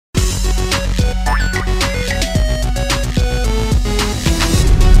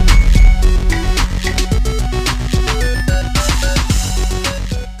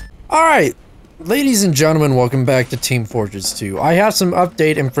Alright, ladies and gentlemen, welcome back to Team Fortress 2. I have some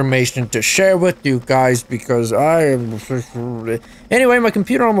update information to share with you guys because I am... Anyway, my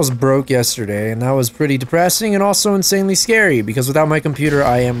computer almost broke yesterday, and that was pretty depressing and also insanely scary, because without my computer,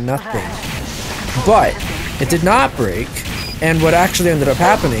 I am nothing. But, it did not break, and what actually ended up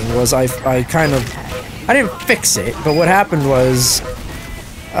happening was I didn't fix it, but what happened was,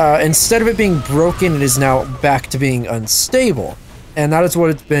 instead of it being broken, it is now back to being unstable. And that is what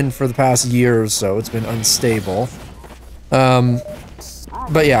it's been for the past year or so. It's been unstable.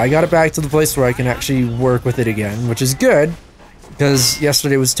 But yeah, I got it back to the place where I can actually work with it again, which is good, because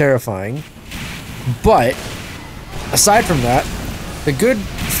yesterday was terrifying. But, aside from that, the good,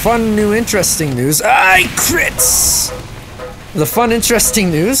 fun, new, interesting news— crits! The fun,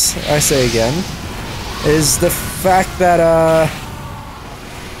 interesting news, I say again, is the fact that,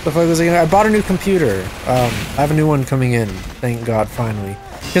 I bought a new computer. I have a new one coming in. Thank God, finally.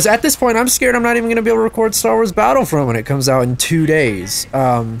 Because at this point, I'm scared I'm not even going to be able to record Star Wars Battlefront when it comes out in 2 days.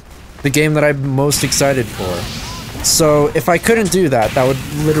 The game that I'm most excited for. So, if I couldn't do that, that would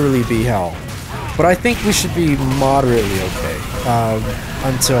literally be hell. But I think we should be moderately okay.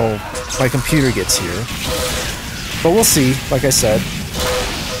 Until my computer gets here. But we'll see, like I said.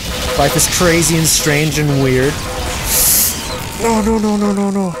 Life is crazy and strange and weird. No,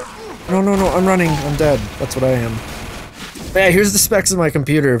 I'm running. I'm dead. That's what I am. But yeah, here's the specs of my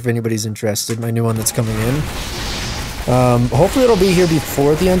computer if anybody's interested. My new one that's coming in. Hopefully it'll be here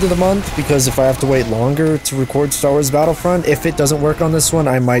before the end of the month, because if I have to wait longer to record Star Wars Battlefront, if it doesn't work on this one,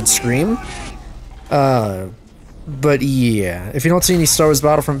 I might scream. But yeah, if you don't see any Star Wars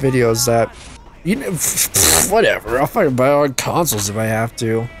Battlefront videos, whatever, I'll fucking buy on consoles if I have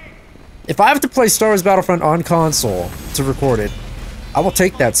to. If I have to play Star Wars Battlefront on console to record it, I will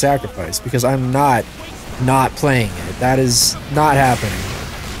take that sacrifice, because I'm not playing it. That is not happening.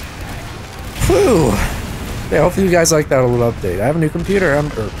 Whew. Yeah, hopefully you guys like that little update. I have a new computer.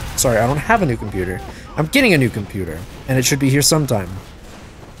 Sorry, I don't have a new computer. I'm getting a new computer, and it should be here sometime.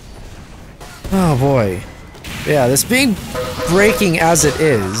 Oh boy. Yeah, this being breaking as it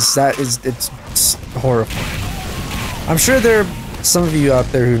is, it's horrifying. I'm sure there are some of you out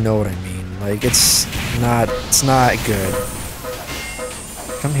there who know what I mean. Like, it's not good.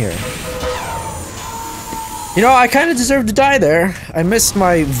 Come here. You know, I kind of deserve to die there. I missed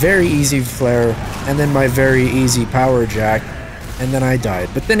my very easy flare, and then my very easy power jack, and then I died.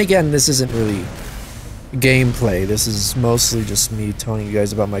 But then again, this isn't really gameplay. This is mostly just me telling you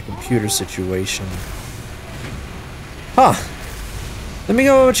guys about my computer situation. Huh. Let me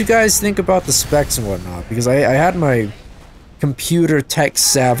know what you guys think about the specs and whatnot, because I had my computer tech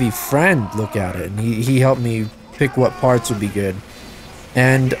savvy friend look at it, and he helped me pick what parts would be good.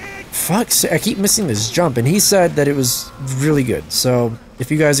 And fuck, I keep missing this jump, and he said that it was really good. So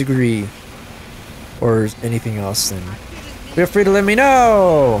if you guys agree or anything else, then feel free to let me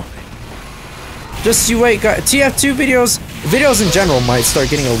know. Just you wait, guys. TF2 videos in general might start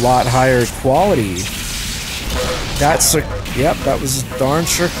getting a lot higher quality. Yep, that was a darn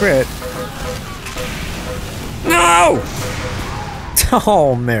sure crit. No!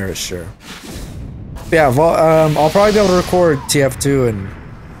 Oh, Marisher. Yeah, well, I'll probably be able to record TF2 in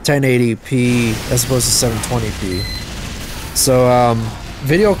 1080p as opposed to 720p. So,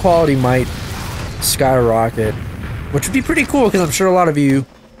 video quality might skyrocket, which would be pretty cool, because I'm sure a lot of you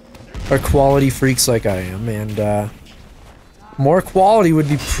are quality freaks like I am, and, more quality would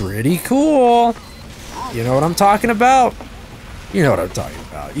be pretty cool. You know what I'm talking about? You know what I'm talking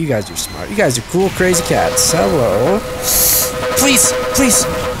about. You guys are smart. You guys are cool, crazy cats. Hello. Please, please,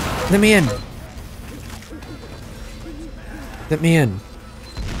 let me in. Let me in.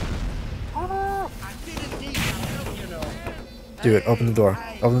 Do it. Open the door.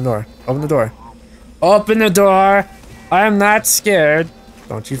 Open the door. Open the door. Open the door! I am not scared.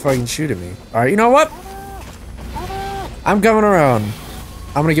 Don't you fucking shoot at me. Alright, you know what? I'm coming around.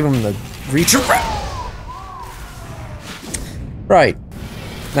 I'm gonna give him the reach around. Right.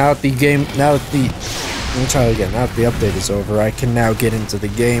 Now that let me try it again. Now that the update is over, I can now get into the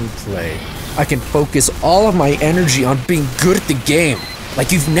gameplay. I can focus all of my energy on being good at the game,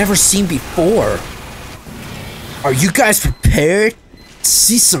 like you've never seen before. Are you guys prepared to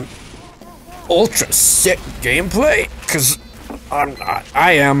see some ultra sick gameplay? Because I'm not.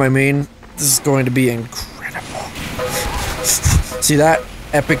 I am, I mean. This is going to be incredible. See that?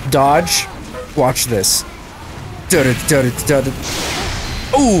 Epic dodge? Watch this.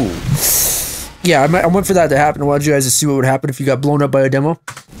 Ooh! Yeah, I went for that to happen. I wanted you guys to see what would happen if you got blown up by a demo.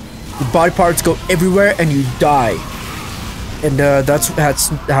 Your body parts go everywhere and you die. And that's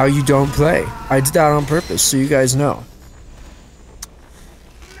how you don't play. I did that on purpose, so you guys know.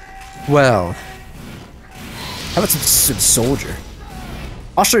 Well, how about some soldier?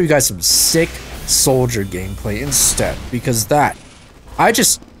 I'll show you guys some sick soldier gameplay instead, because that I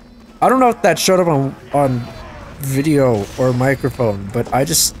don't know if that showed up on video or microphone, but I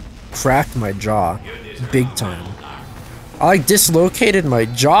just cracked my jaw big time. I like dislocated my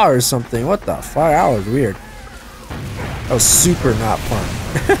jaw or something. What the fuck? That was weird. That was super not fun.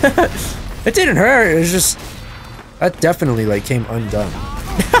 It didn't hurt. It was just that definitely like came undone.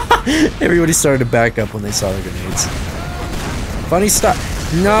 Everybody started to back up when they saw the grenades. Funny stuff.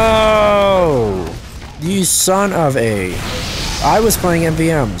 No, you son of a. I was playing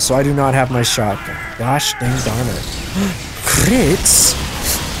MVM, so I do not have my shotgun. Gosh dang darn it. Crits?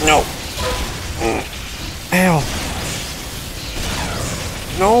 No. Hell.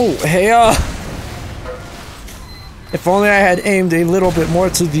 No, hell. If only I had aimed a little bit more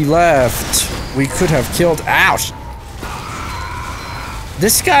to the left, we could have killed. Ouch.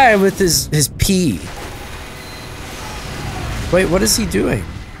 This guy with his P. Wait, what is he doing?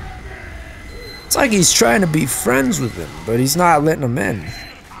 It's like he's trying to be friends with him, but he's not letting him in.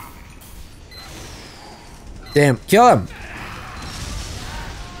 Damn, kill him!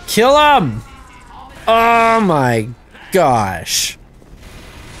 Kill him! Oh my gosh.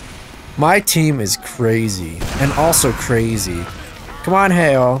 My team is crazy, and also crazy. Come on,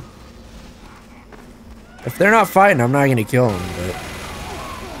 Hale. If they're not fighting, I'm not gonna kill them, but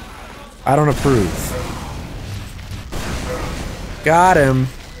I don't approve. Got him.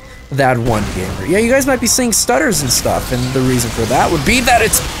 That one gamer. Yeah, you guys might be seeing stutters and stuff, and the reason for that would be that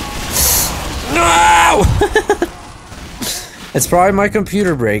it's... No! It's probably my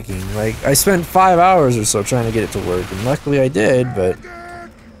computer breaking. Like, I spent 5 hours or so trying to get it to work, and luckily I did, but...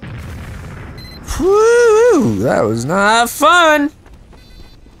 Woo! That was not fun!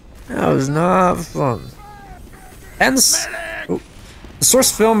 That was not fun. And the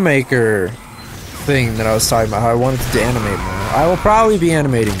Source Filmmaker thing that I was talking about, how I wanted to animate more. I will probably be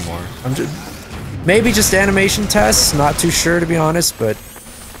animating more. I'm just maybe just animation tests, not too sure to be honest, but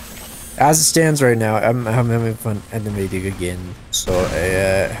as it stands right now, I'm having fun animating again. So,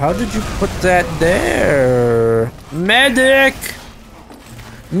 how did you put that there? Medic!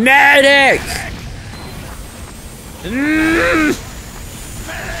 Medic!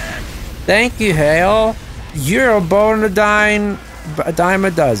 Thank you, Hale. You're a bone a dime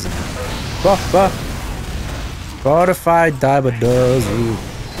a dozen. Fortified dime a dozen.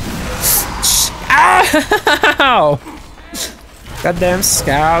 Ow! Goddamn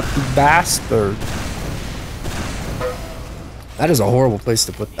scout, you bastard. That is a horrible place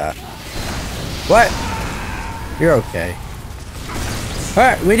to put that. What? You're okay.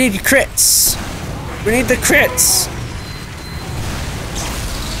 Alright, we need crits. We need the crits.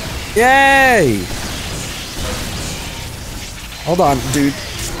 Yay! Hold on, dude.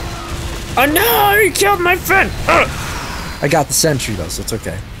 Oh no, you killed my friend! Ugh. I got the sentry though, so it's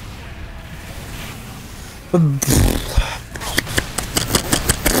okay.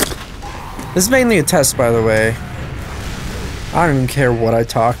 This is mainly a test, by the way. I don't even care what I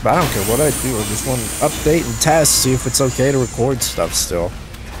talk about. I don't care what I do. I just want to update and test, see if it's okay to record stuff still.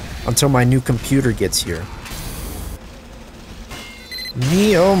 Until my new computer gets here.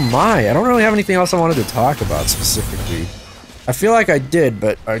 Me, oh my. I don't really have anything else I wanted to talk about specifically. I feel like I did,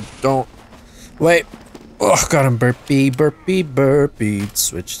 but I don't. Wait. Oh, got him. Burpee, burpee, burpee.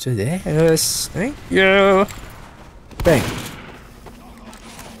 Switch to this. Thank you. Bang.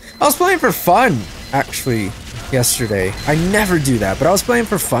 I was playing for fun, actually, yesterday. I never do that, but I was playing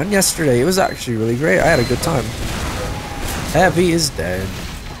for fun yesterday. It was actually really great. I had a good time. Heavy is dead.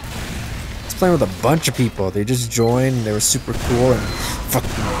 I was playing with a bunch of people. They just joined. They were super cool and fucking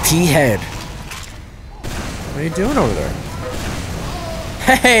P-head. What are you doing over there?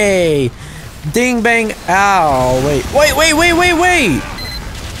 Hey! Ding bang! Ow! Wait!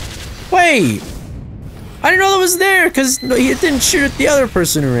 Wait! I didn't know that was there because he didn't shoot at the other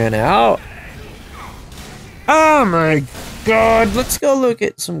person who ran out. Oh my god! Let's go look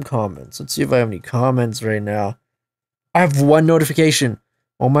at some comments. Let's see if I have any comments right now. I have one notification.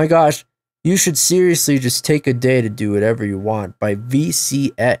 Oh my gosh! You should seriously just take a day to do whatever you want by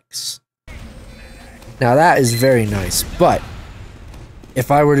VCX. Now that is very nice, but if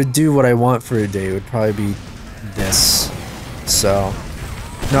I were to do what I want for a day, it would probably be this. So,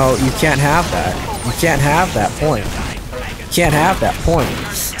 no, you can't have that. You can't have that point. You can't have that point.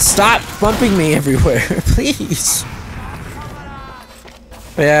 Stop bumping me everywhere, please.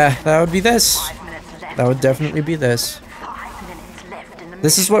 Yeah, that would be this. That would definitely be this.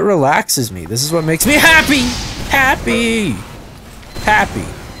 This is what relaxes me. This is what makes me happy. Happy. Happy.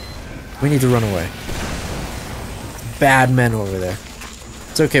 We need to run away. Bad men over there.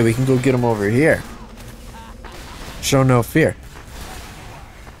 It's okay, we can go get him over here. Show no fear.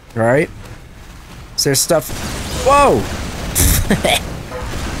 Alright? Is there stuff? Whoa!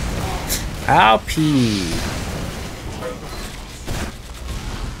 Ow, pee.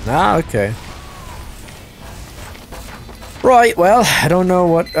 Ah, okay. Right, well, I don't know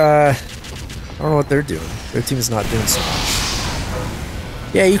what they're doing. Their team is not doing so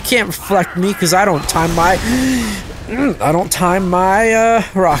much. Yeah, you can't reflect me because I don't time my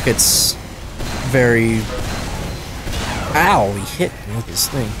rockets very. Ow, he hit me with this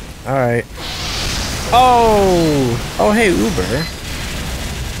thing. Alright. Oh, hey, Uber.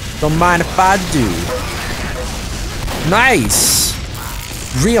 Don't mind if I do. Nice.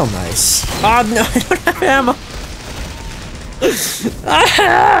 Real nice. Oh, no, I don't have ammo.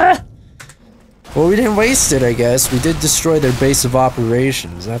 Well, we didn't waste it, I guess. We did destroy their base of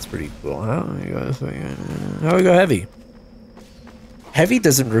operations. That's pretty cool. How do we go heavy? Heavy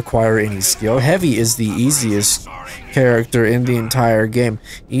doesn't require any skill. Heavy is the easiest character in the entire game.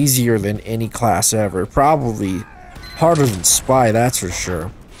 Easier than any class ever. Probably harder than Spy, that's for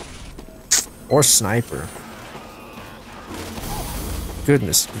sure. Or Sniper.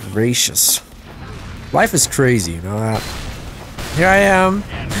 Goodness gracious. Life is crazy, you know that? Here I am.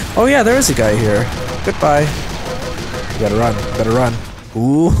 Oh yeah, there is a guy here. Goodbye. You better run. You better run.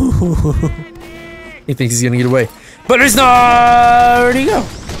 Ooh. He thinks he's gonna get away. But he's not! Where'd he go?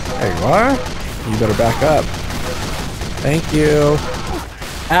 There you are. You better back up. Thank you.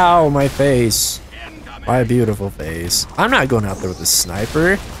 Ow, my face. My beautiful face. I'm not going out there with a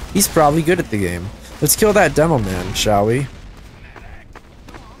sniper. He's probably good at the game. Let's kill that demo man, shall we?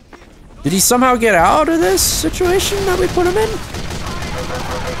 Did he somehow get out of this situation that we put him in?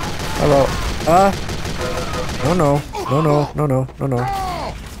 Hello. No.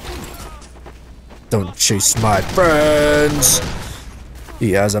 Don't chase my friends.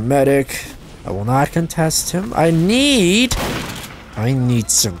 He has a medic. I will not contest him. I need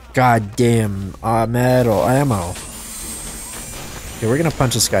some goddamn metal ammo. Okay, we're gonna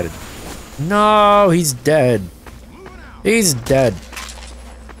punch this guy to... No, he's dead. He's dead.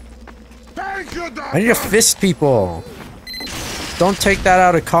 I need to fist people. Don't take that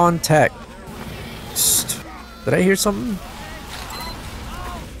out of context. Did I hear something?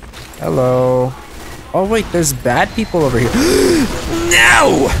 Hello. Oh wait, there's bad people over here.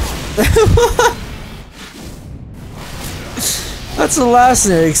 No! That's the last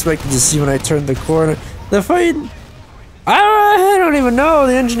thing I expected to see when I turned the corner. The fight... I don't even know.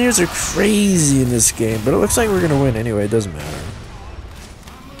 The engineers are crazy in this game, but it looks like we're gonna win anyway. It doesn't matter.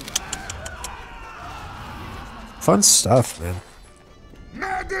 Fun stuff, man.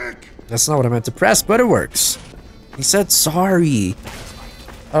 Medic! That's not what I meant to press, but it works. He said sorry.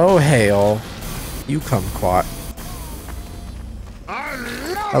 Oh, hail. You kumquat.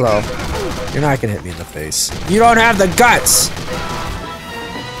 Hello. You're not gonna hit me in the face. You don't have the guts!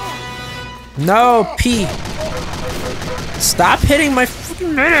 No, P. Stop hitting my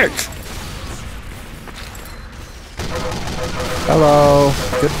freaking medic! Hello.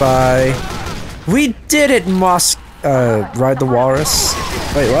 Goodbye. We did it, Ride the Walrus.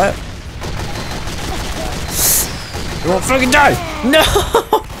 Wait, what? You won't fucking die! No!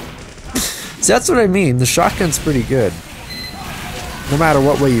 See, that's what I mean. The shotgun's pretty good. No matter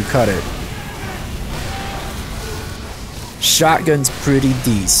what way you cut it. Shotgun's pretty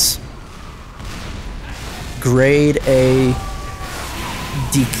decent. Grade A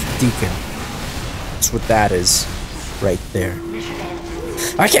deacon. That's what that is. Right there.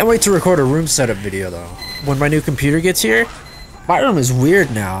 I can't wait to record a room setup video though. When my new computer gets here, my room is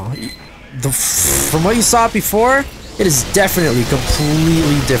weird now. From what you saw before, it is definitely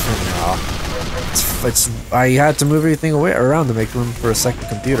completely different now. I had to move everything around to make room for a second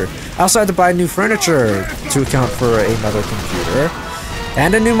computer. I also had to buy new furniture to account for another computer,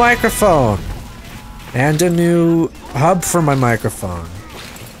 and a new microphone, and a new hub for my microphone,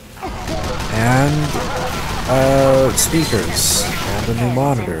 and speakers, and a new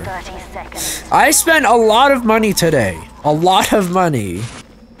monitor. I spent a lot of money today. A lot of money.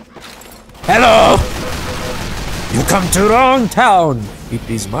 Hello! You come to the wrong town. It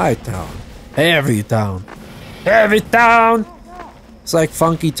is my town. Heavy town. Heavy town! It's like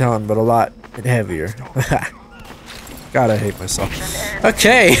Funky Town, but a lot heavier. God, I hate myself.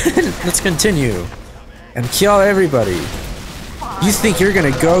 Okay, let's continue. And kill everybody. You think you're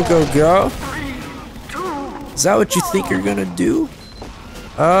gonna go? Is that what you think you're gonna do?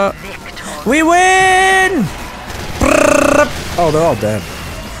 We win! Oh, they're all dead.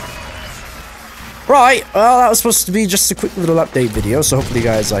 Right, well, that was supposed to be just a quick little update video, so hopefully you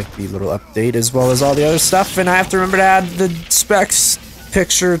guys like the little update as well as all the other stuff, and I have to remember to add the specs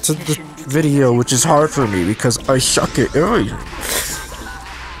picture to the video, which is hard for me because I suck at it.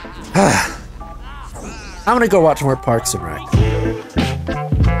 I'm gonna go watch more Parks and Rec.